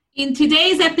In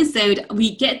today's episode,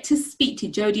 we get to speak to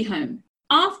Jodie Holm.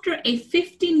 After a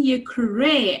 15-year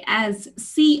career as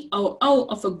COO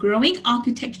of a growing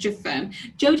architecture firm,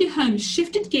 Jodie Holm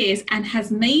shifted gears and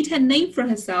has made her name for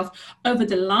herself over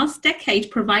the last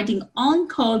decade, providing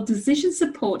on-call decision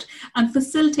support and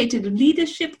facilitated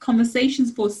leadership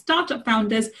conversations for startup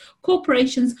founders,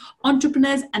 corporations,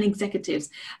 entrepreneurs, and executives.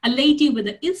 A lady with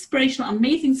an inspirational,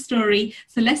 amazing story.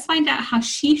 So let's find out how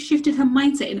she shifted her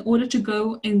mindset in order to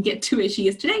go and get to where she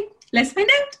is today. Let's find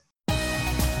out.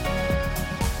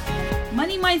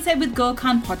 Money Mindset with Gul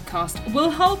Khan podcast will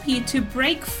help you to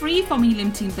break free from your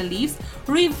limiting beliefs,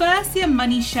 reverse your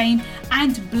money shame,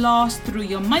 and blast through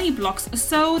your money blocks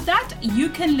so that you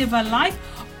can live a life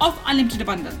of unlimited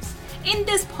abundance. In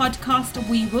this podcast,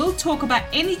 we will talk about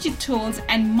energy tools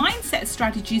and mindset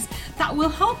strategies that will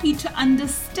help you to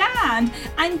understand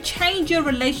and change your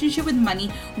relationship with money,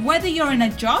 whether you're in a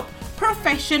job,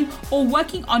 profession, or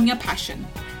working on your passion.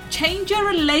 Change your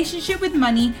relationship with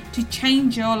money to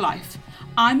change your life.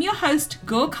 I'm your host,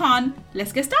 Gul Khan.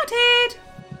 Let's get started.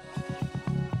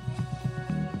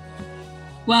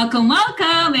 Welcome.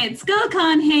 It's Gul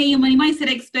Khan here, your money mindset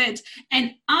expert.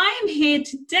 And I'm here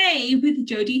today with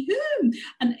Jodie Holm,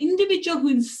 an individual who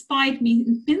inspired me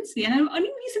immensely. And I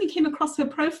only recently came across her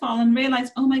profile and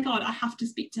realized, oh my God, I have to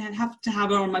speak to her, have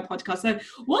her on my podcast. So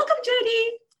welcome, Jodie.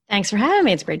 Thanks for having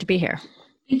me. It's great to be here.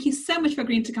 Thank you so much for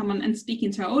agreeing to come on and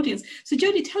speaking to our audience. So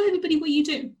Jodie, tell everybody what you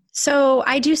do. So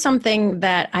I do something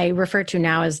that I refer to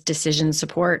now as decision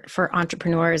support for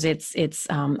entrepreneurs.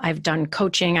 I've done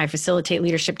coaching, I facilitate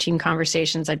leadership team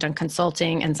conversations, I've done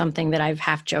consulting, and something that I've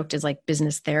half joked is like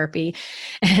business therapy.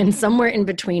 And somewhere in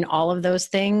between all of those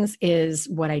things is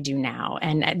what I do now.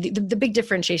 And the big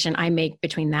differentiation I make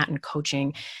between that and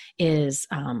coaching is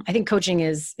I think coaching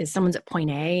is someone's at point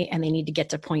A and they need to get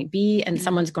to point B, and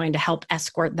someone's going to help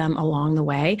escort them along the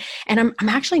way. And I'm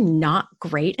actually not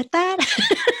great at that.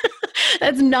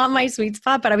 That's not my sweet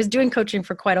spot, but I was doing coaching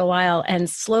for quite a while and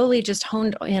slowly just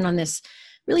honed in on this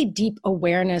really deep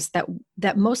awareness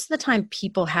that most of the time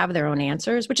people have their own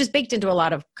answers, which is baked into a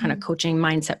lot of kind of coaching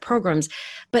mindset programs,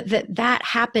 but that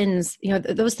happens,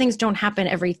 those things don't happen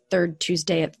every third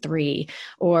Tuesday at 3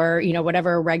 or,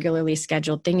 whatever a regularly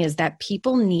scheduled thing is. That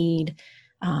people need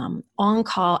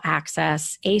on-call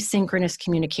access, asynchronous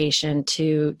communication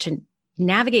to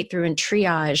navigate through and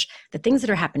triage the things that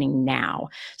are happening now.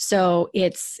 So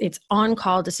it's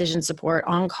on-call decision support,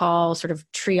 on-call sort of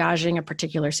triaging a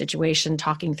particular situation,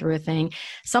 talking through a thing.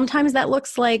 Sometimes that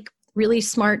looks like really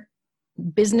smart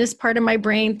business part of my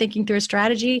brain thinking through a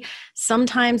strategy.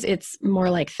 Sometimes it's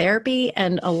more like therapy.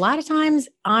 And a lot of times,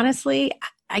 honestly,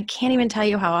 I can't even tell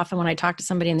you how often when I talk to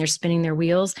somebody and they're spinning their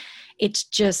wheels, it's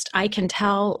just, I can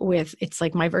tell it's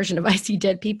like my version of I See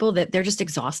Dead People, that they're just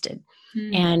exhausted.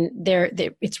 And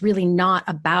it's really not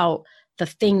about the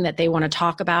thing that they want to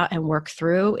talk about and work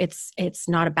through. It's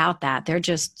not about that. They're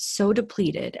just so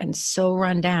depleted and so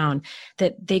run down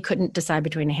that they couldn't decide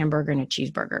between a hamburger and a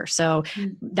cheeseburger. So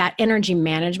that energy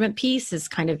management piece is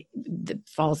that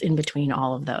falls in between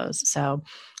all of those. So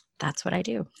that's what I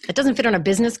do. It doesn't fit on a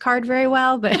business card very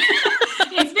well, but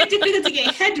it's a bit difficult to get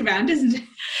your head around, isn't it?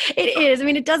 It is. I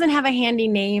mean, it doesn't have a handy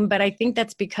name, but I think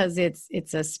that's because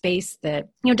it's a space that,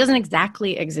 doesn't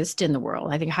exactly exist in the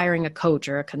world. I think hiring a coach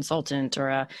or a consultant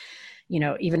or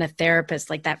even a therapist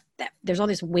like that, there's all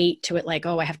this weight to it. Like,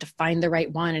 oh, I have to find the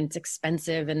right one and it's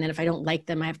expensive. And then if I don't like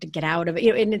them, I have to get out of it.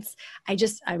 And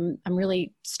I'm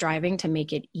really striving to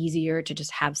make it easier to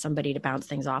just have somebody to bounce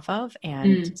things off of.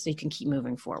 And so you can keep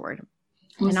moving forward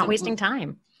and not wasting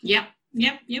time. Yeah.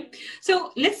 Yep.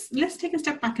 So let's take a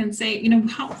step back and say,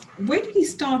 where did he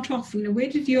start off?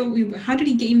 How did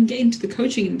he get into the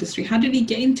coaching industry? How did he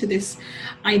get into this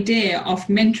idea of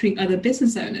mentoring other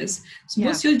business owners? So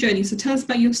what's your journey? So tell us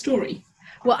about your story.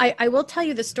 Well, I will tell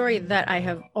you the story that I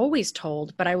have always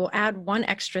told, but I will add one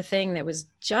extra thing that was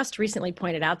just recently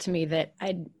pointed out to me that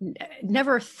I'd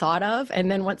never thought of.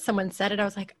 And then once someone said it, I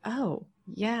was like, oh,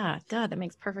 yeah, that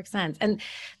makes perfect sense. And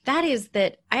that is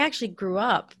that I actually grew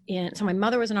up so my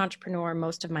mother was an entrepreneur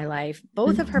most of my life.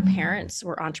 Both of her parents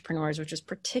were entrepreneurs, which was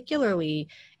particularly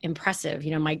impressive.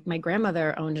 My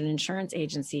grandmother owned an insurance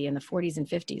agency in the 40s and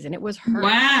 50s, and it was her.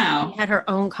 Wow. She had her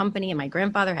own company, and my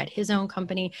grandfather had his own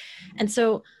company. And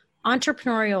so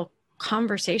entrepreneurial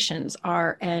conversations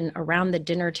are an around the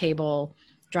dinner table,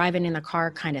 driving in the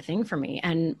car kind of thing for me.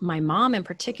 And my mom in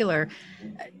particular,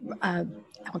 I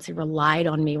won't say relied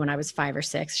on me when I was 5 or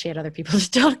 6. She had other people to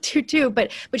talk to too,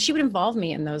 but she would involve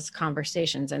me in those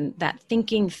conversations and that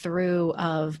thinking through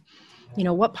of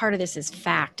what part of this is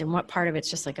fact and what part of it's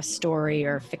just like a story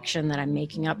or fiction that I'm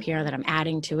making up here that I'm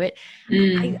adding to it.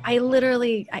 I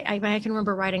literally can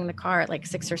remember riding in the car at like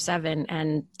 6 or 7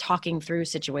 and talking through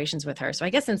situations with her. So I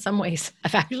guess in some ways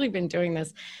I've actually been doing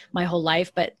this my whole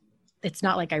life, but it's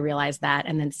not like I realized that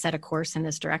and then set a course in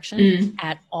this direction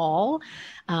at all.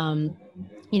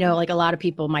 Like a lot of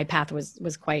people, my path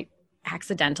was quite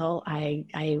accidental.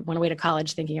 I went away to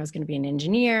college thinking I was going to be an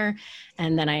engineer,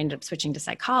 and then I ended up switching to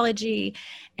psychology.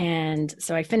 And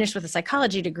so I finished with a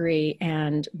psychology degree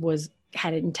and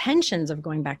had intentions of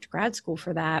going back to grad school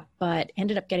for that, but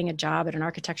ended up getting a job at an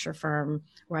architecture firm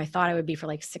where I thought I would be for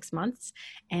like 6 months.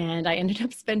 And I ended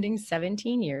up spending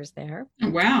 17 years there. Oh,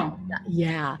 wow.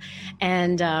 Yeah.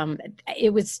 And it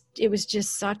was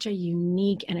just such a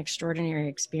unique and extraordinary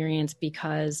experience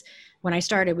because when I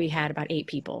started, we had about 8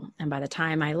 people. And by the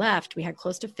time I left, we had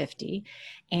close to 50.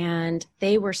 And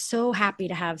they were so happy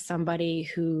to have somebody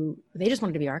who they just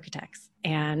wanted to be architects.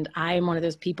 And I'm one of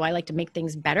those people, I like to make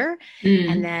things better.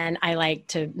 And then I like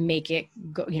to make it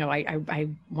go, I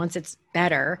once it's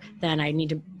better, then I need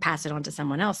to pass it on to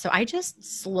someone else. So I just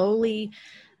slowly,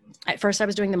 at first I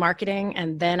was doing the marketing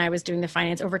and then I was doing the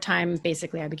finance. Over time,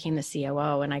 basically I became the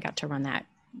COO and I got to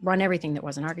run everything that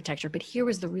wasn't architecture. But here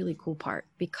was the really cool part.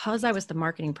 Because I was the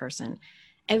marketing person,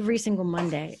 every single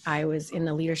Monday I was in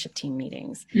the leadership team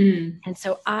meetings. And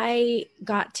so I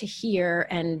got to hear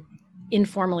and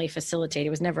informally facilitate. It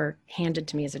was never handed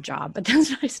to me as a job, but that's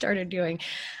what I started doing.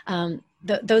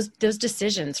 Those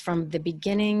decisions from the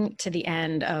beginning to the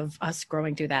end of us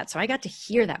growing through that. So I got to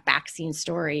hear that backscene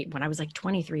story when I was like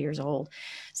 23 years old.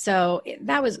 So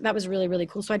that was really, really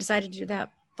cool. So I decided to do that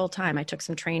full time. I took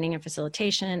some training in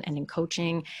facilitation and in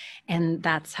coaching, and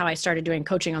that's how I started doing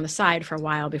coaching on the side for a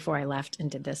while before I left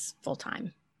and did this full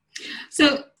time.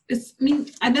 So,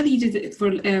 I know that you did it for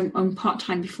on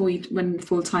part-time before you went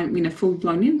full-time,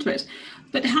 full-blown into it.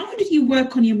 But how did you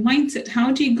work on your mindset?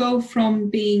 How do you go from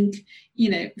being,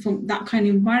 from that kind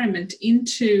of environment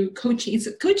into coaching?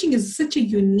 Coaching is such a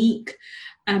unique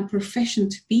profession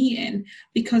to be in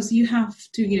because you have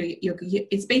to,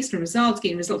 it's based on results,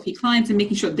 getting results for your clients and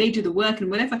making sure they do the work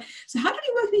and whatever. So how did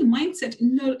you work on your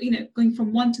mindset, going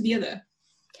from one to the other?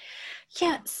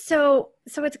 Yeah. So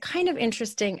it's kind of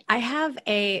interesting. I have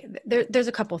there's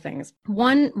a couple things.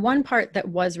 One part that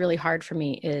was really hard for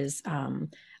me is,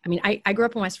 I grew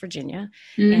up in West Virginia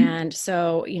and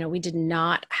so, we did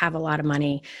not have a lot of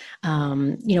money.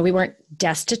 We weren't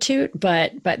destitute,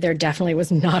 but there definitely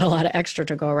was not a lot of extra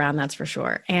to go around. That's for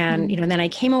sure. And, then I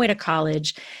came away to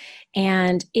college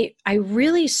and I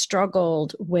really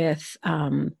struggled with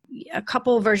a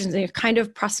couple of versions. Kind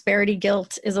of prosperity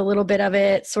guilt is a little bit of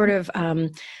it, sort of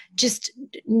just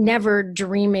never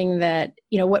dreaming that,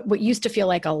 what used to feel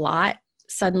like a lot,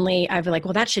 suddenly I've been like,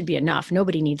 well, that should be enough.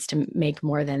 Nobody needs to make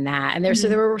more than that. And so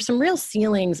there were some real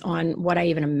ceilings on what I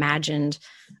even imagined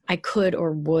I could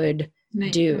or would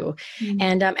do.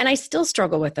 And I still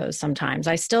struggle with those sometimes.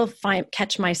 I still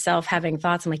catch myself having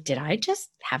thoughts. I'm like, did I just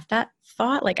have that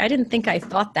thought? Like, I didn't think I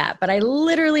thought that, but I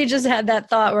literally just had that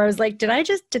thought where I was like, did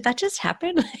that just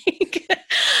happen?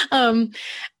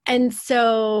 And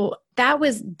so that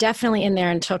was definitely in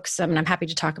there and and I'm happy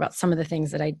to talk about some of the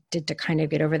things that I did to kind of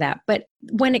get over that. But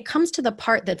when it comes to the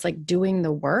part that's like doing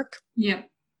the work,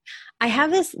 I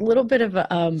have this little bit of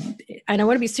and I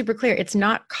want to be super clear, it's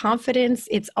not confidence.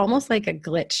 It's almost like a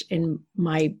glitch in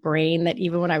my brain that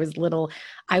even when I was little,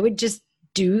 I would just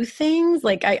do things.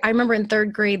 Like I remember in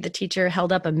 3rd grade, the teacher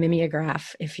held up a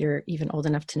mimeograph, if you're even old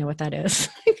enough to know what that is.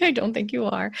 I don't think you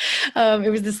are.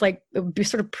 It was this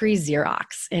sort of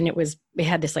pre-Xerox, and it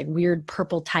had this like weird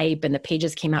purple type and the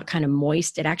pages came out kind of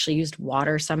moist. It actually used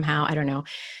water somehow. I don't know.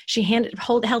 She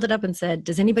held it up and said,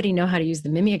 does anybody know how to use the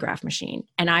mimeograph machine?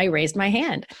 And I raised my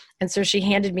hand. And so she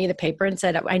handed me the paper and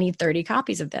said, I need 30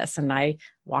 copies of this. And I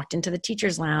walked into the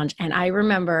teacher's lounge, and I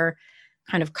remember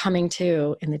kind of coming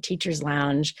to in the teacher's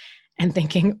lounge and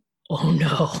thinking, oh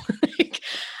no,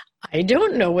 I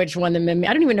don't know which one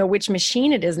I don't even know which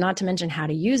machine it is, not to mention how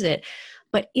to use it.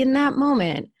 But in that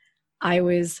moment, I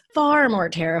was far more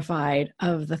terrified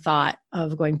of the thought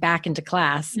of going back into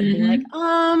class and being like,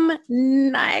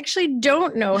 I actually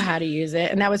don't know how to use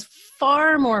it. And that was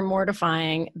far more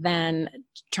mortifying than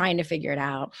trying to figure it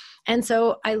out. And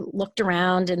so I looked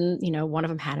around and, one of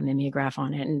them had a mimeograph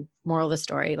on it, and moral of the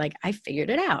story, like I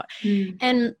figured it out.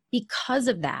 And because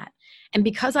of that, and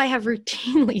because I have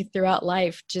routinely throughout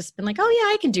life just been like, oh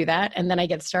yeah, I can do that. And then I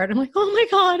get started. I'm like, oh my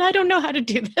God, I don't know how to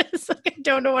do this. I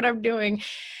don't know what I'm doing.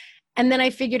 And then I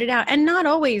figured it out, and not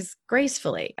always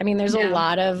gracefully. I mean, there's a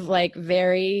lot of like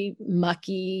very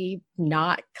mucky,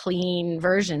 not clean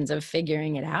versions of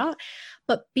figuring it out.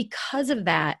 But because of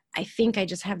that, I think I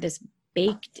just have this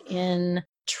baked in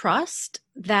trust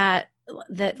that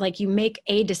like you make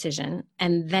a decision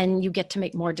and then you get to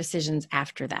make more decisions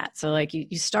after that. So like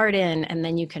you start in and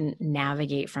then you can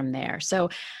navigate from there. So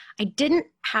I didn't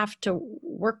have to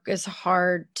work as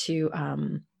hard to,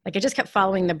 like I just kept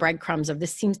following the breadcrumbs of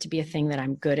this seems to be a thing that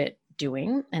I'm good at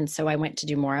doing. And so I went to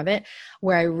do more of it.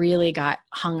 Where I really got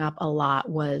hung up a lot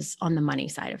was on the money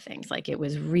side of things. Like it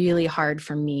was really hard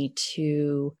for me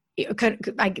to,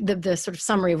 the sort of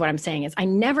summary of what I'm saying is I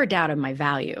never doubted my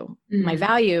value. Mm-hmm. My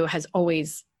value has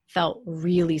always felt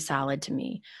really solid to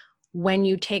me. When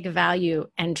you take value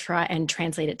and try and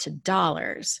translate it to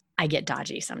dollars, I get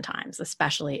dodgy sometimes,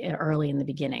 especially early in the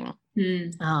beginning.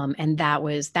 And that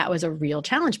was a real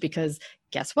challenge because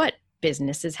guess what?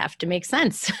 Businesses have to make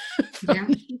sense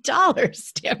from a dollar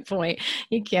standpoint.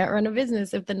 You can't run a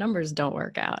business if the numbers don't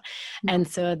work out. And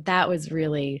so that was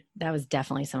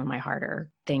definitely some of my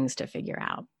harder things to figure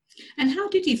out. And how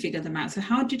did you figure them out? So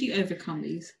how did you overcome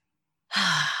these?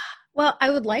 Well,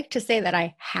 I would like to say that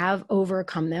I have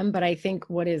overcome them, but I think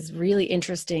what is really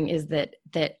interesting is that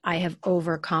I have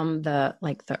overcome the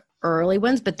early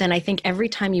ones, but then I think every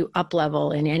time you up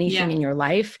level in anything in your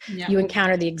life, you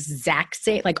encounter the exact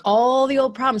same, like all the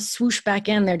old problems swoosh back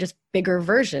in. They're just bigger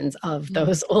versions of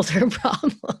those older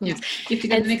problems. Yeah. You have to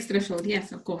get the next threshold.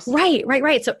 Yes, of course.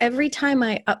 Right. So every time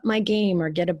I up my game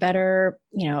or get a better,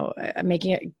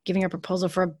 giving a proposal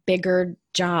for a bigger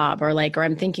job or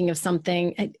I'm thinking of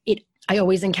something, I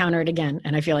always encounter it again.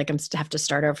 And I feel like I have to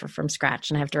start over from scratch.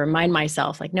 And I have to remind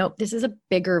myself nope, this is a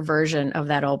bigger version of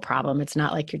that old problem. It's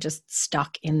not like you're just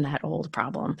stuck in that old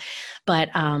problem. But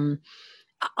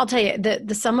I'll tell you,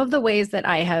 the some of the ways that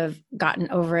I have gotten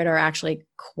over it are actually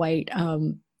quite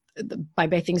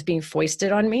by things being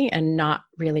foisted on me and not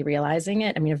really realizing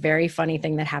it. I mean, a very funny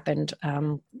thing that happened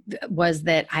was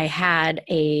that I had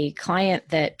a client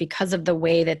that because of the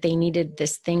way that they needed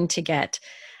this thing to get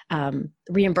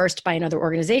reimbursed by another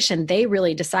organization, they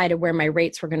really decided where my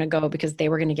rates were going to go because they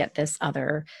were going to get this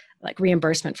other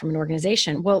reimbursement from an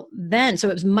organization. Well, so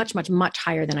it was much, much, much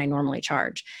higher than I normally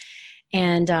charge.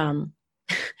 And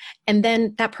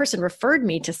then that person referred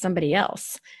me to somebody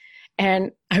else.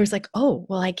 And I was like, oh,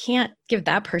 well, I can't give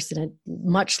that person a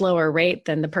much lower rate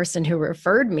than the person who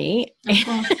referred me.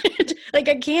 I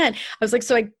can't. I was like,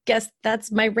 so I guess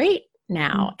that's my rate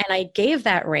now. And I gave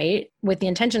that rate with the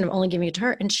intention of only giving it to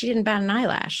her, and she didn't bat an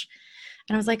eyelash.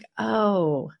 And I was like,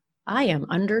 oh, I am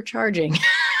undercharging.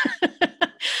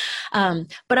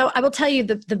 But I will tell you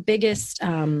the biggest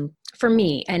for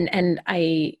me, and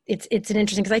it's an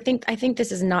interesting, because I think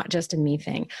this is not just a me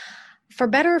thing. For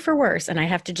better or for worse, and I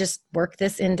have to just work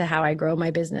this into how I grow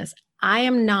my business, I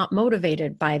am not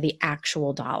motivated by the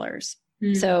actual dollars.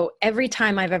 So every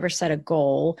time I've ever set a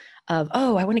goal of,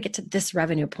 oh, I want to get to this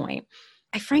revenue point,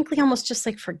 I frankly almost just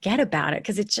forget about it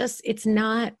because it's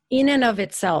not in and of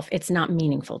itself, it's not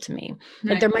meaningful to me.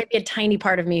 Right. There might be a tiny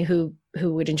part of me who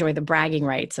would enjoy the bragging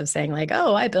rights of saying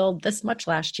oh, I billed this much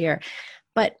last year.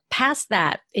 But past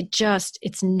that,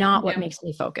 it's not what makes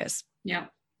me focus. Yeah.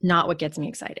 Not what gets me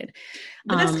excited.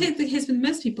 But that's the case with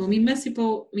most people. Most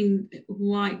people,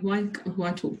 who I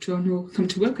talk to and who come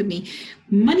to work with me,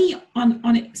 money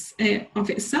on its of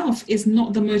itself is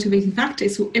not the motivating factor.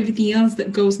 It's everything else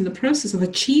that goes in the process of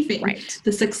achieving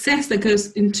the success that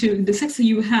goes into the success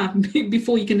you have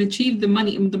before you can achieve the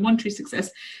money and the monetary success.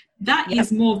 That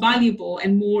is more valuable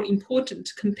and more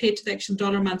important compared to the actual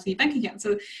dollar amounts in your bank account.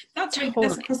 So that's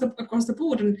that's across the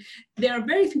board. And there are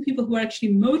very few people who are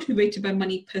actually motivated by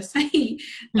money per se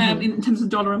in terms of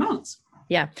dollar amounts.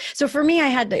 Yeah. So for me,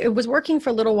 it was working for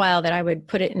a little while that I would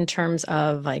put it in terms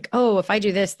of oh, if I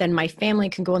do this, then my family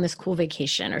can go on this cool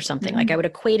vacation or something. I would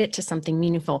equate it to something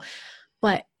meaningful.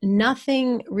 But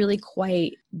nothing really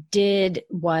quite did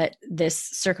what this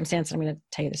circumstance I'm going to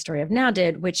tell you the story of now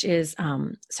did, which is,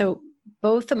 so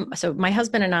my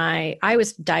husband and I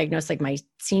was diagnosed my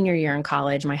senior year in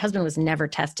college. My husband was never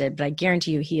tested, but I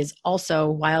guarantee you he is also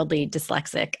wildly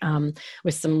dyslexic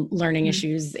with some learning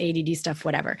issues, ADD stuff,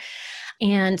 whatever.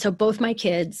 And so both my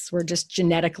kids were just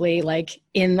genetically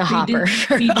in the hopper.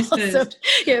 Predisposed.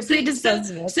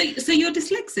 Predisposed. So you're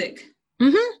dyslexic?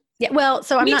 Mm-hmm. Yeah, well,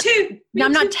 so I'm Me not, too. Me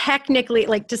I'm too. not technically,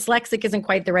 like, dyslexic isn't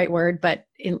quite the right word, but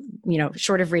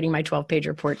short of reading my 12-page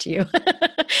report to you,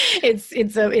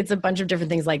 it's a bunch of different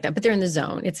things like that, but they're in the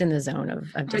zone. It's in the zone of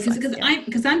dyslexia.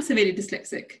 Because I'm severely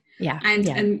dyslexic. Yeah. And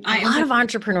Yeah. and A I lot was of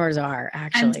entrepreneurs are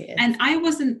actually. and I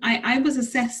wasn't I was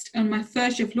assessed on my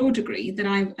first year of law degree that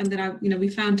I we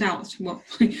found out, well,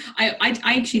 I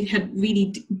actually had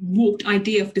really warped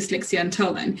idea of dyslexia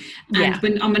until then. And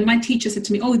when my teacher said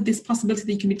to me, oh, this possibility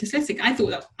that you can be dyslexic, I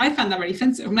found that very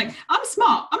offensive. I'm like, I'm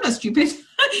smart, I'm not stupid.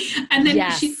 And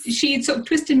then she sort of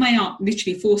twisted my arm,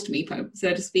 literally forced me,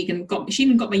 so to speak, and she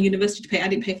even got my university to pay. I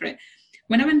didn't pay for it.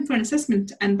 When I went for an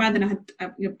assessment, and by then I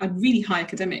had really high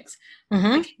academics,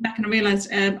 I came back and I realized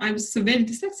I was severely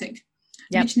dyslexic,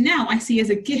 which now I see as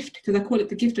a gift, because I call it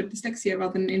the gift of dyslexia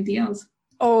rather than anything else.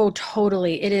 Oh,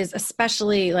 totally. It is,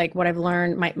 especially like what I've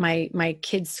learned, my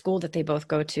kids' school that they both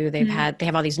go to, they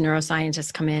have all these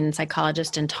neuroscientists come in,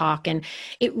 psychologists, and talk. And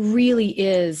it really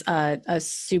is a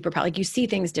superpower. Like, you see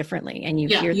things differently, and you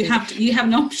hear things. You have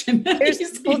an option.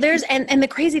 And the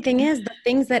crazy thing is, the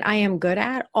things that I am good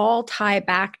at all tie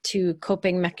back to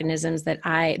coping mechanisms that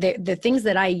the things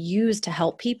that I use to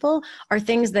help people are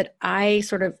things that I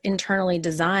sort of internally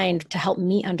designed to help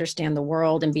me understand the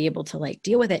world and be able to, like,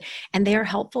 deal with it. And they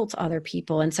are helpful to other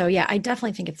people. And so, yeah, I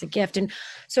definitely think it's a gift. And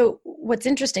so what's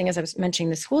interesting, as I was mentioning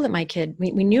the school that my kid,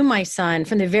 we knew my son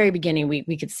from the very beginning.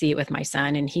 We could see it with my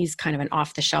son, and he's kind of an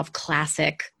off the shelf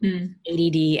classic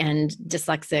ADD and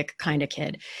dyslexic kind of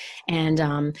kid.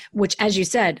 And which, as you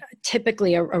said,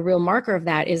 typically a real marker of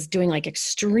that is doing, like,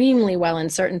 extremely well in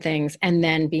certain things and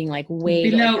then being, like, way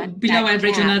below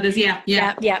average in others.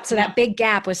 Yeah. So that big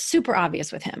gap was super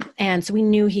obvious with him. And so we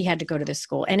knew he had to go to this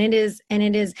school, and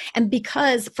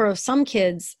because for some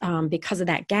kids, because of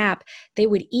that gap, they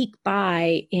would eke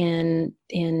by and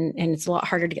it's a lot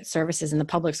harder to get services in the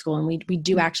public school. And we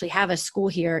do actually have a school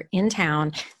here in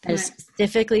town that is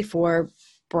specifically for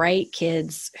bright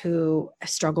kids who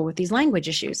struggle with these language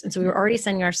issues. And so we were already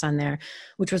sending our son there,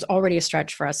 which was already a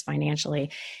stretch for us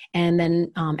financially. And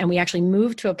then, and we actually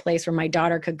moved to a place where my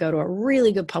daughter could go to a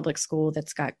really good public school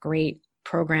that's got great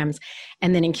programs.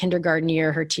 And then in kindergarten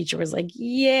year, her teacher was like,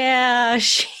 yeah,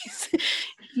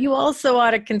 you also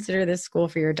ought to consider this school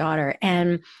for your daughter.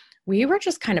 And we were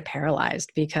just kind of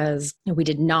paralyzed because we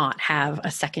did not have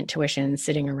a second tuition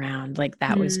sitting around. Like,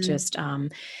 that was just,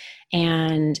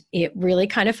 and it really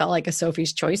kind of felt like a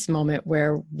Sophie's Choice moment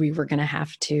where we were going to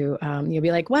have to, you'll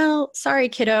be like, well, sorry,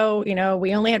 kiddo,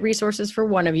 we only had resources for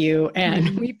one of you,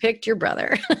 and we picked your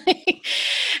brother.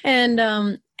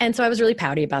 And so I was really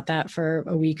pouty about that for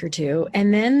a week or two.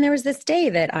 And then there was this day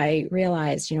that I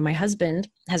realized, my husband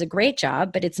has a great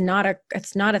job, but it's not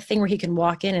a thing where he can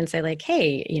walk in and say, like,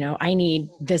 hey, I need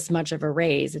this much of a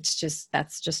raise.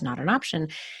 That's just not an option.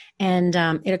 And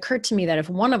it occurred to me that if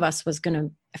one of us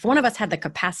had the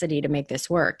capacity to make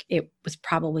this work, it was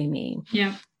probably me.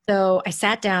 Yeah. So I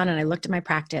sat down and I looked at my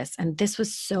practice, and this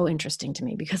was so interesting to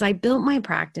me because I built my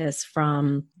practice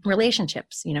from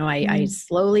relationships. I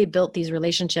slowly built these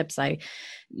relationships. I,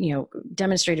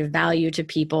 demonstrated value to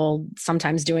people,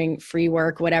 sometimes doing free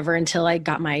work, whatever, until I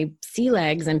got my sea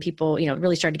legs and people,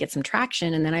 really started to get some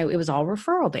traction. And then it was all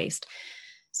referral based.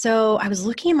 So I was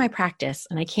looking at my practice,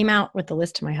 and I came out with the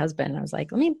list to my husband. I was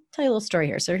like, let me tell you a little story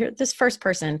here. So here, this first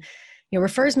person,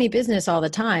 refers me business all the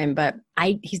time, but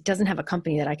he doesn't have a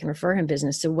company that I can refer him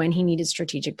business. So when he needed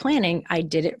strategic planning, I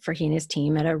did it for he and his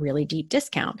team at a really deep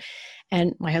discount.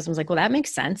 And my husband was like, well, that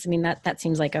makes sense. I mean, that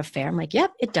seems like a fair. I'm like,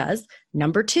 yep, it does.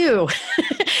 Number two.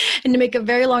 And to make a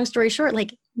very long story short,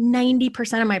 like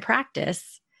 90% of my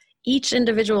practice, each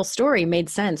individual story made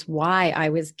sense why I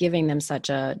was giving them such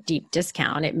a deep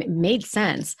discount. It made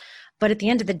sense. But at the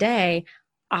end of the day,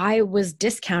 I was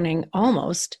discounting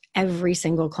almost every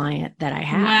single client that I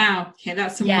had. Wow. Okay,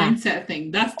 that's a mindset thing.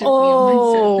 That's definitely a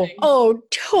mindset thing. Oh,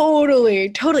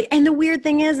 totally. And the weird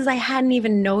thing is I hadn't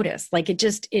even noticed. Like,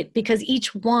 because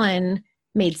each one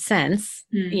made sense,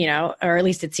 or at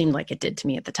least it seemed like it did to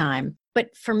me at the time.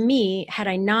 But for me, had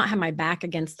I not had my back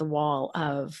against the wall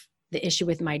of the issue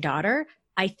with my daughter,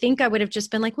 I think I would have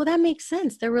just been like, well, that makes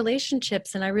sense. They're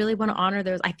relationships, and I really want to honor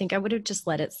those. I think I would have just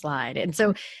let it slide. And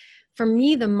so for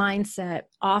me, the mindset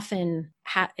often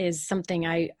is something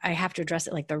I have to address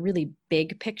it like the really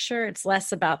big picture. It's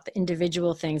less about the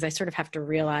individual things. I sort of have to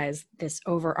realize this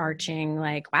overarching,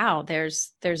 like, wow,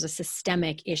 there's a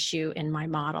systemic issue in my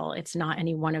model. It's not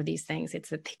any one of these things. It's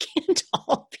that they can't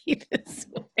all be this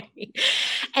way.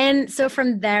 And so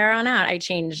from there on out,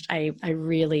 I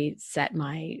really set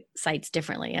my sights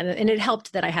differently. And it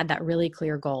helped that I had that really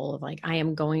clear goal of like, I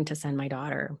am going to send my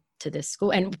daughter to this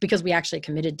school. And because we actually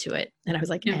committed to it. And I was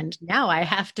like, and now I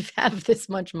have to have this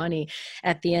much money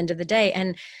at the end of the day.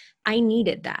 And I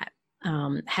needed that.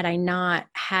 Had I not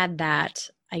had that,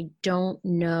 I don't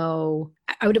know.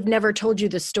 I would have never told you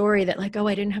the story that like, oh,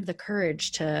 I didn't have the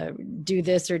courage to do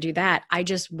this or do that. I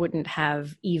just wouldn't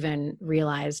have even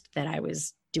realized that I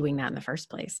was doing that in the first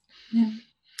place. Yeah.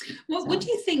 Well, what do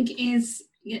you think is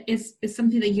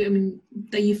something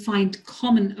that you find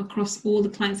common across all the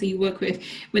clients that you work with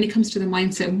when it comes to the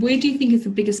mindset? Where do you think is the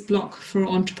biggest block for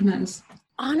entrepreneurs?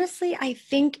 Honestly, I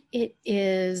think it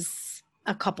is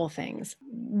a couple things.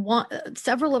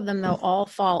 Several of them, though, all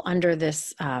fall under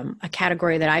this a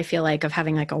category that I feel like of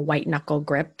having like a white knuckle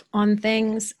grip on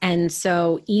things. And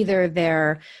so either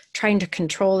they're trying to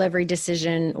control every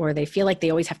decision, or they feel like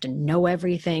they always have to know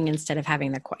everything instead of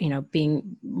having the,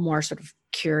 being more sort of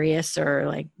curious or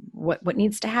like what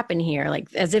needs to happen here,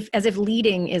 like as if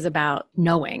leading is about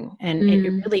knowing, and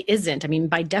it really isn't. I mean,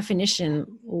 by definition,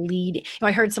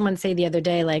 I heard someone say the other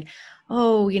day, like,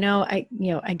 oh,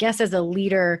 I guess as a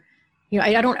leader,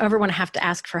 I don't ever want to have to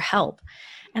ask for help.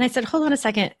 And I said, hold on a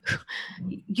second.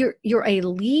 You're a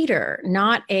leader,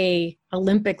 not a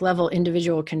Olympic level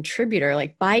individual contributor.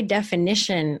 Like by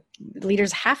definition,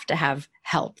 leaders have to have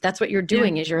help. That's what you're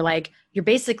doing. Is you're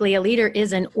basically a leader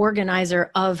is an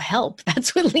organizer of help.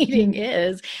 That's what leading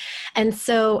is. And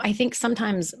so I think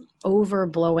sometimes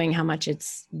overblowing how much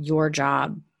it's your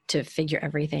job to figure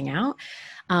everything out.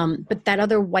 But that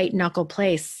other white knuckle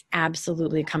place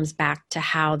absolutely comes back to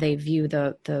how they view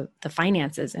the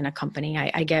finances in a company.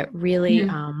 I get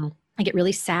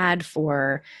really sad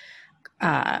for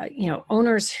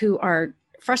owners who are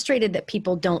frustrated that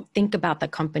people don't think about the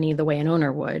company the way an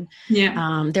owner would.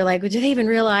 Yeah. They're like, well, do they even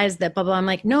realize that blah, blah? I'm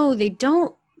like, no, they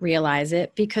don't realize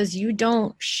it because you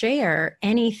don't share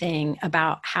anything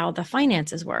about how the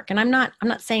finances work. And I'm not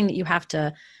saying that you have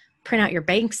to print out your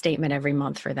bank statement every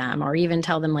month for them or even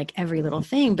tell them like every little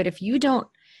thing. But if you don't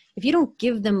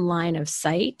give them line of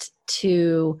sight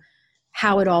to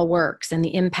how it all works and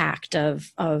the impact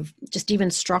of just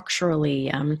even structurally,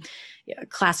 a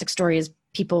classic story is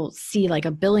people see like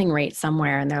a billing rate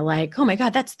somewhere and they're like, oh my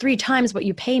God, that's 3 times what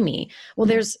you pay me. Well,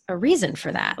 there's a reason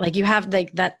for that. Like you have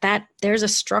like that there's a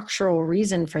structural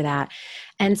reason for that.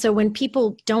 And so when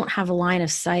people don't have a line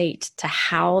of sight to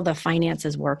how the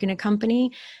finances work in a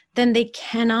company, then they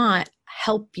cannot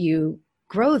help you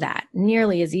grow that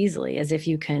nearly as easily as if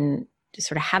you can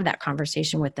sort of have that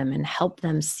conversation with them and help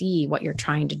them see what you're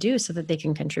trying to do so that they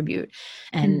can contribute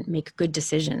and make good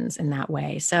decisions in that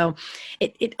way. So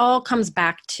it all comes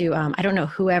back to, I don't know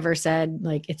whoever said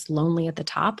like it's lonely at the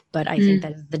top, but I think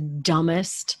that is the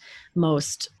dumbest,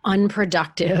 most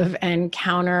unproductive and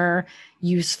counter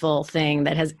useful thing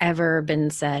that has ever been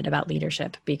said about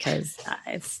leadership because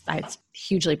it's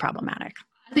hugely problematic.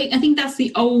 I think that's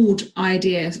the old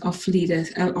ideas of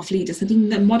leaders. I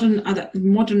think that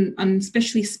modern and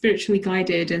especially spiritually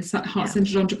guided and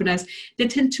heart-centered entrepreneurs, they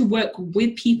tend to work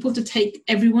with people to take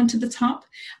everyone to the top.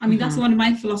 I mean, that's one of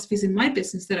my philosophies in my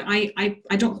business, that I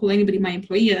don't call anybody my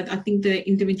employee. I think they're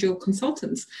individual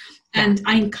consultants. And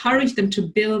I encourage them to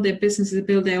build their businesses,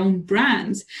 build their own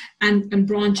brands, and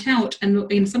branch out.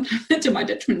 And sometimes to my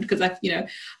detriment, because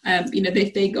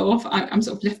if they go off, I'm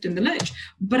sort of left in the lurch.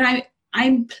 But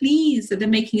I'm pleased that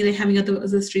they're having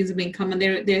other streams of income, and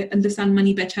they understand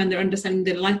money better and they're understanding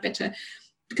their life better,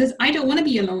 because I don't want to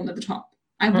be alone at the top.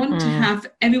 I want to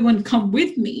have everyone come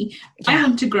with me. Yeah. I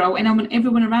want to grow, and I want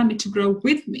everyone around me to grow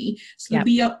with me. So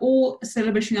we are all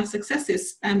celebrating our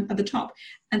successes at the top.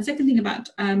 And second thing about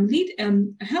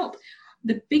help,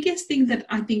 the biggest thing that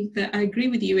I think that I agree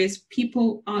with you is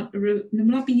people are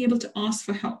not being able to ask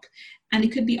for help. And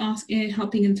it could be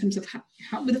helping in terms of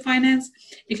help with the finance.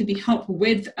 It could be help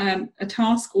with a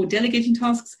task or delegating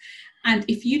tasks. And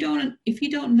if you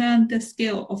don't learn the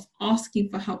skill of asking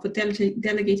for help with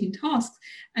delegating tasks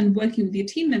and working with your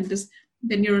team members,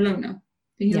 then you're a loner.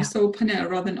 Then you're a solopreneur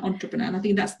rather than entrepreneur. And I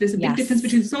think there's a big difference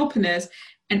between solopreneurs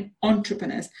and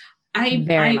entrepreneurs.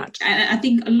 I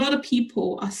think a lot of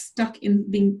people are stuck in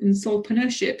being in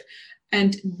solopreneurship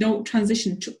and don't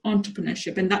transition to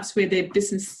entrepreneurship, and that's where their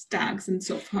business stags and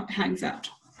sort of hangs out.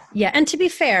 Yeah, and to be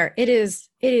fair, it is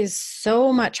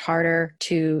so much harder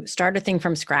to start a thing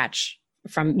from scratch,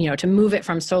 to move it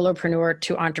from solopreneur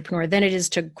to entrepreneur than it is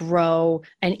to grow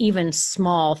an even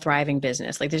small thriving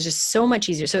business. Like there's just so much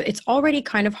easier. So it's already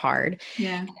kind of hard.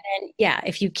 Yeah. And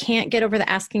if you can't get over the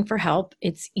asking for help,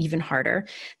 it's even harder.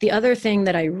 The other thing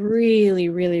that I really,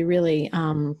 really, really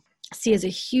see as a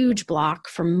huge block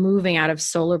from moving out of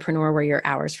solopreneur, where your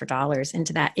hours for dollars,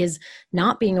 into that is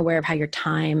not being aware of how your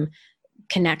time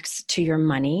connects to your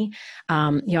money.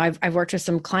 I've worked with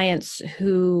some clients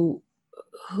who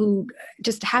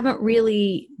just haven't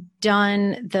really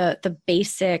done the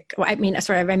basic. I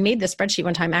made this spreadsheet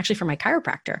one time actually for my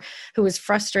chiropractor, who was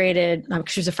frustrated.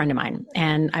 She was a friend of mine,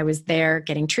 and I was there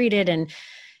getting treated, and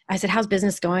I said, "How's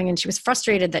business going?" And she was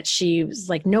frustrated that she was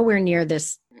like nowhere near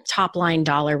this top line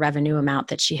dollar revenue amount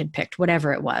that she had picked,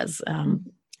 whatever it was.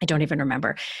 I don't even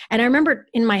remember. And I remember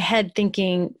in my head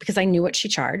thinking, because I knew what she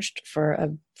charged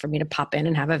for me to pop in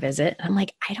and have a visit. I'm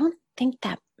like, I don't think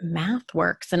that math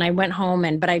works. And I went home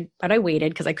but I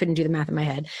waited because I couldn't do the math in my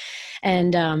head.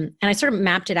 And I sort of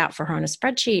mapped it out for her on a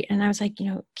spreadsheet. And I was like,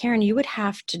 Karen, you would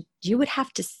have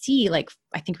to see, like,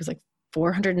 I think it was like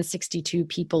 462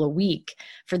 people a week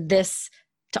for this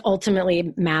to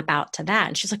ultimately map out to that.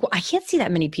 And she's like, well, I can't see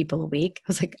that many people a week. I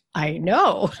was like, I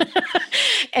know.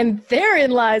 And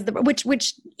therein lies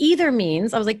which either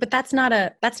means, I was like, but that's not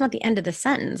the end of the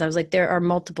sentence. I was like, there are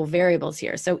multiple variables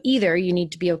here. So either you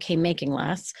need to be okay making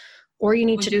less, or you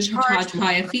need to charge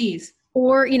higher fees.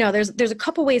 Or, there's a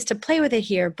couple ways to play with it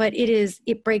here, but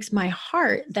it breaks my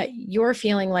heart that you're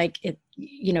feeling like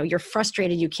you're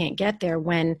frustrated you can't get there,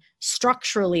 when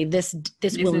structurally this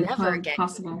will never get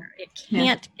possible. You there. It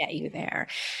can't get you there.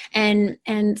 And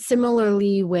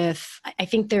similarly I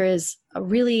think there is a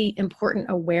really important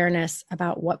awareness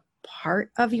about what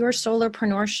part of your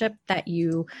solopreneurship that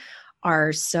you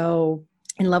are so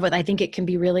in love with. I think it can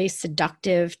be really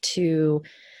seductive to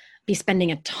be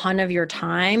spending a ton of your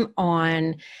time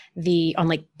on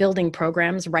like building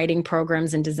programs, writing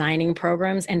programs, and designing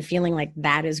programs, and feeling like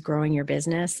that is growing your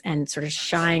business, and sort of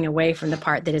shying away from the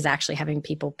part that is actually having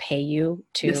people pay you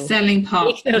to the selling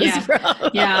part.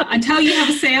 Yeah. Until you have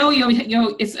a sale,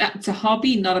 it's a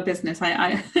hobby, not a business.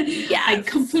 I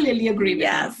completely agree with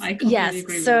that. I completely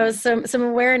agree with that. Some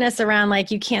awareness around,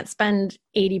 like, you can't spend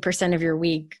 80% of your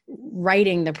week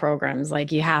writing the programs.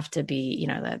 Like, you have to be,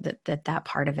 that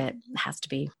part of it has to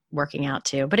be working out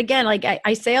too. But again, like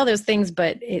I say all those things,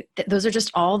 but those are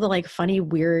just all the like funny,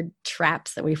 weird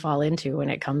traps that we fall into when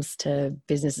it comes to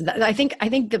business. I think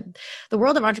the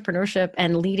world of entrepreneurship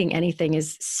and leading anything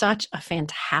is such a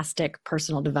fantastic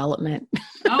personal development.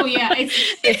 Oh yeah,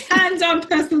 it's hands-on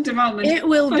personal development. It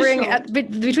will bring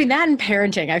between that and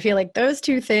parenting. I feel like those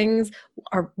two things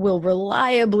will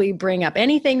reliably bring up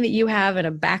anything that you have in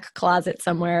a back closet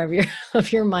somewhere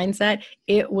of your mindset.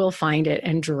 It will find it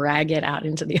and drag it out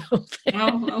into the open.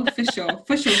 Oh,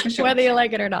 for sure. Whether you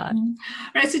like it or not. All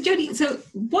right. So Jody,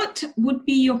 what would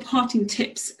be your parting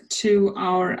tips to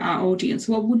our audience?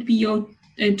 What would be your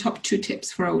top 2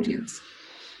 tips for our audience?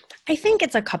 I think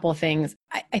it's a couple things.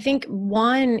 I think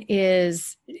one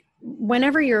is,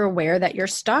 whenever you're aware that you're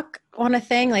stuck on a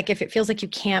thing, like if it feels like you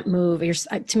can't move,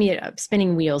 to me,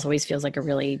 spinning wheels always feels like a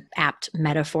really apt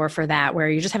metaphor for that, where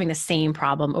you're just having the same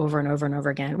problem over and over and over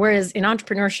again. Whereas in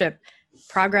entrepreneurship,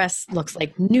 progress looks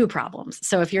like new problems.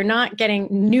 So if you're not getting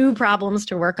new problems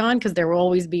to work on, because there will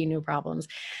always be new problems,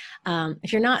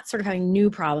 if you're not sort of having new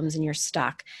problems and you're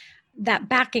stuck, that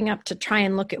backing up to try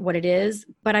and look at what it is.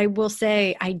 But I will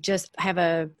say, I just have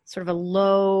a sort of a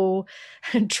low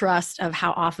trust of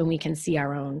how often we can see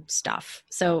our own stuff.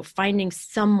 So finding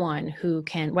someone who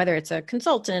can, whether it's a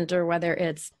consultant or whether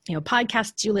it's,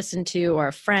 podcasts you listen to, or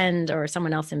a friend or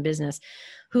someone else in business,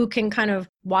 who can kind of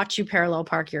watch you parallel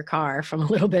park your car from a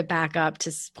little bit back up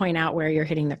to point out where you're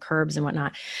hitting the curbs and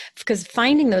whatnot. Because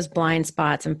finding those blind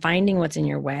spots and finding what's in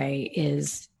your way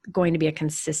is going to be a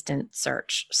consistent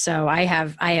search. So I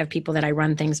have people that I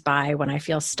run things by when I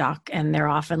feel stuck, and they're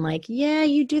often like, yeah,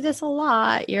 you do this a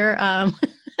lot. You're, I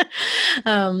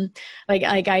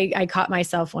caught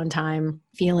myself one time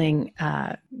feeling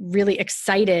really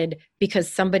excited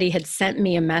because somebody had sent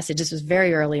me a message. This was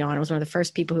very early on. I was one of the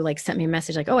first people who sent me a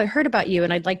message like, oh, I heard about you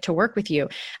and I'd like to work with you.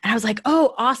 And I was like,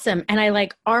 oh, awesome. And I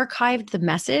archived the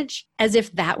message as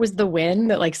if that was the win,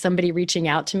 that somebody reaching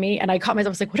out to me. And I caught myself,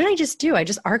 I was like, what did I just do? I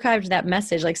just archived that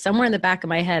message. Somewhere in the back of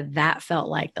my head, that felt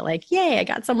like yay, I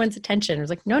got someone's attention. I was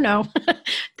like, no,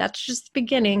 that's just the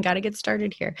beginning. Got to get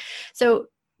started here. So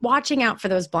watching out for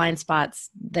those blind spots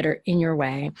that are in your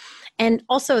way. And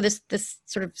also this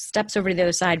sort of steps over to the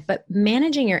other side, but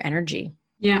managing your energy.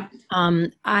 Yeah.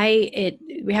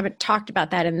 We haven't talked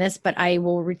about that in this, but I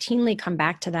will routinely come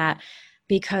back to that,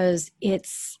 because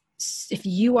if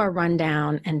you are run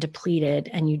down and depleted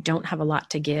and you don't have a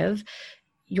lot to give,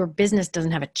 your business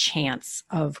doesn't have a chance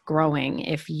of growing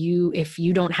if you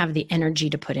don't have the energy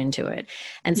to put into it.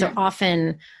 And so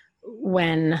often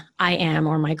when I am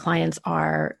or my clients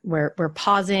are, we're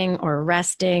pausing or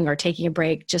resting or taking a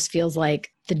break just feels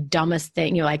like the dumbest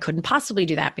thing. I couldn't possibly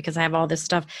do that because I have all this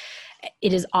stuff.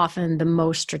 It is often the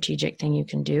most strategic thing you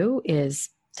can do is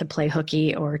to play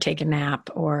hooky or take a nap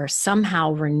or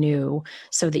somehow renew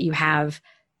so that you have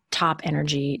top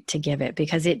energy to give it,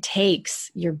 because it takes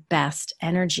your best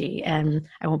energy. And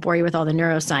I won't bore you with all the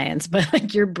neuroscience, but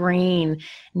like your brain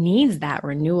needs that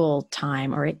renewal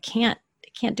time or it can't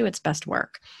do its best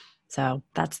work. So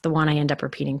that's the one I end up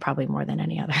repeating probably more than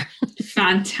any other.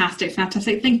 Fantastic.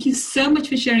 Thank you so much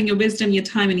for sharing your wisdom, your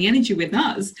time and your energy with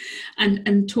us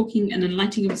and talking and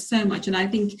enlightening us so much. And I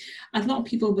think a lot of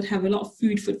people would have a lot of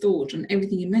food for thought on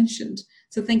everything you mentioned.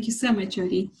 So thank you so much,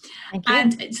 Jody. Thank you.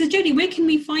 And so Jody, where can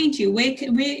we find you? Where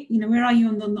are you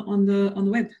on the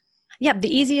web? Yeah,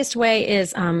 the easiest way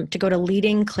is to go to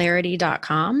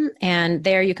leadingclarity.com. And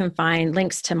there you can find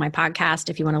links to my podcast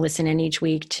if you want to listen in each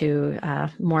week to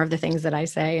more of the things that I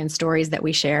say and stories that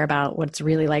we share about what it's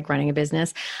really like running a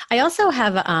business. I also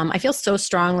have, I feel so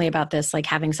strongly about this, like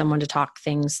having someone to talk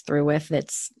things through with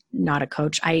that's not a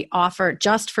coach. I offer,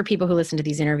 just for people who listen to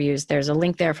these interviews, there's a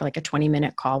link there for like a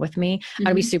 20-minute call with me. Mm-hmm.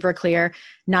 I'll be super clear.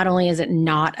 Not only is it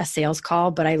not a sales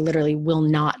call, but I literally will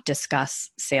not discuss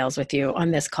sales with you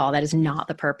on this call. That is not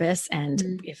the purpose.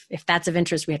 And if that's of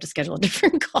interest, we have to schedule a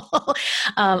different call.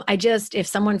 If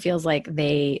someone feels like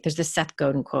there's this Seth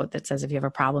Godin quote that says, if you have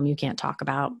a problem you can't talk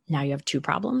about, now you have two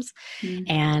problems.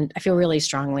 Mm-hmm. And I feel really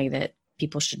strongly that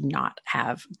people should not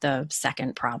have the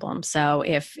second problem. So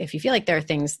if you feel like there are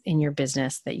things in your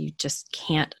business that you just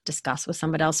can't discuss with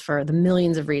somebody else for the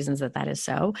millions of reasons that is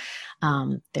so,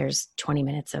 there's 20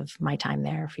 minutes of my time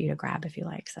there for you to grab if you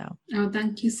like. So. Oh,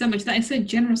 thank you so much. That is so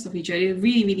generous of you, Jody. It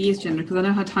really, really is generous because I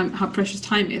know how precious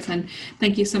time is. And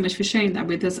thank you so much for sharing that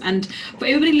with us. And for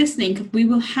everybody listening, we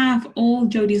will have all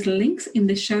Jody's links in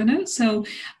the show notes. So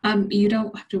you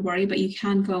don't have to worry, but you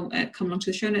can come along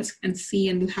to the show notes and see,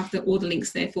 and we'll have all the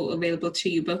links therefore available to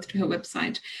you, both through her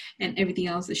website and everything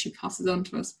else that she passes on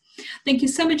to us. Thank you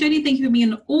so much, Jody. Thank you for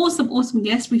being an awesome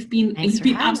guest. You've been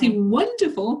absolutely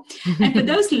wonderful. And for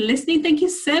those listening, thank you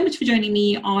so much for joining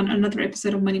me on another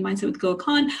episode of Money Mindset with Gul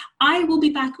Khan. I will be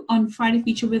back on Friday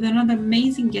future with another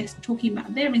amazing guest talking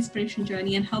about their inspiration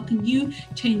journey and helping you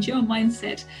change your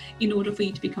mindset in order for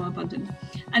you to become abundant.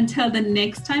 Until the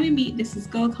next time we meet, this is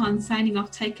Gul Khan signing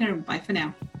off. Take care and bye for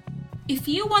now. If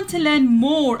you want to learn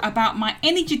more about my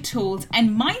energy tools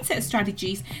and mindset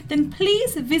strategies, then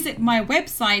please visit my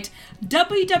website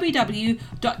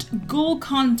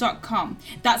www.gulkhan.com.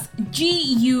 That's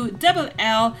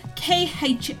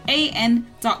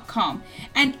GULLKHAN.com.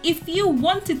 And if you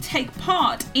want to take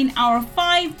part in our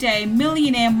 5-day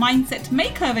Millionaire Mindset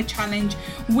Makeover Challenge,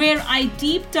 where I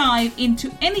deep dive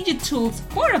into energy tools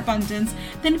for abundance,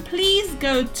 then please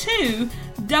go to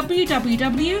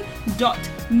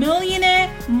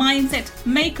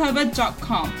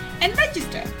www.millionairemindsetmakeover.com and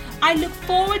register. I look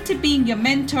forward to being your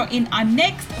mentor in our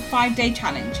next 5-day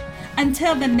challenge.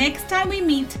 Until the next time we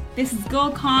meet, this is Gul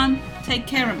Khan. Take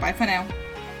care and bye for now.